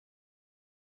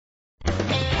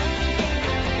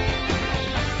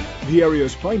the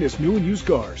area's finest new and used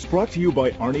cars. Brought to you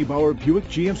by Arnie Bauer Buick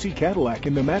GMC Cadillac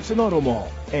in the Matteson Auto Mall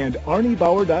and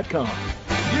ArnieBauer.com.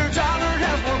 Your dollar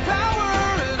has more power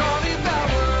at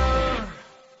Arnie Bauer.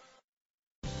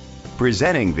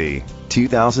 Presenting the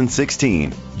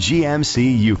 2016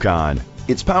 GMC Yukon.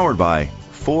 It's powered by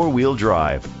four-wheel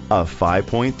drive, a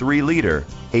 5.3-liter,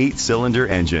 8-cylinder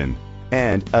engine,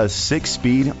 and a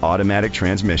 6-speed automatic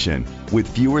transmission.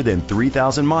 With fewer than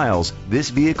 3,000 miles, this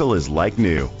vehicle is like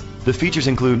new. The features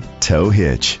include tow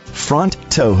hitch, front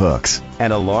tow hooks,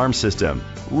 an alarm system,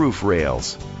 roof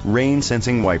rails,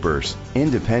 rain-sensing wipers,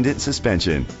 independent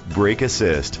suspension, brake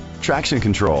assist, traction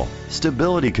control,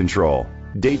 stability control,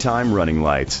 daytime running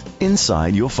lights.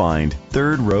 Inside you'll find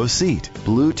third-row seat,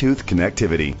 Bluetooth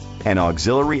connectivity, an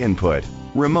auxiliary input,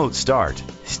 remote start,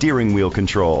 steering wheel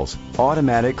controls,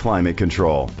 automatic climate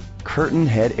control, curtain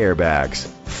head airbags,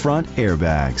 front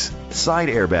airbags, side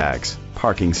airbags,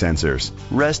 parking sensors.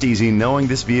 Rest easy knowing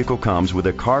this vehicle comes with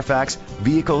a Carfax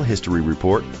Vehicle History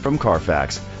Report from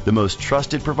Carfax, the most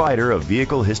trusted provider of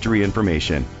vehicle history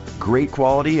information. Great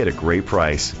quality at a great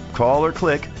price. Call or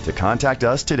click to contact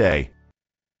us today.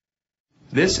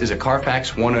 This is a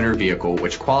Carfax one-owner vehicle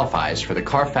which qualifies for the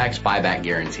Carfax buyback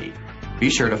guarantee. Be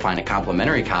sure to find a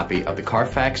complimentary copy of the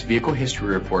Carfax Vehicle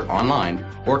History Report online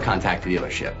or contact the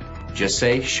dealership. Just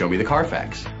say, "Show me the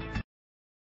Carfax."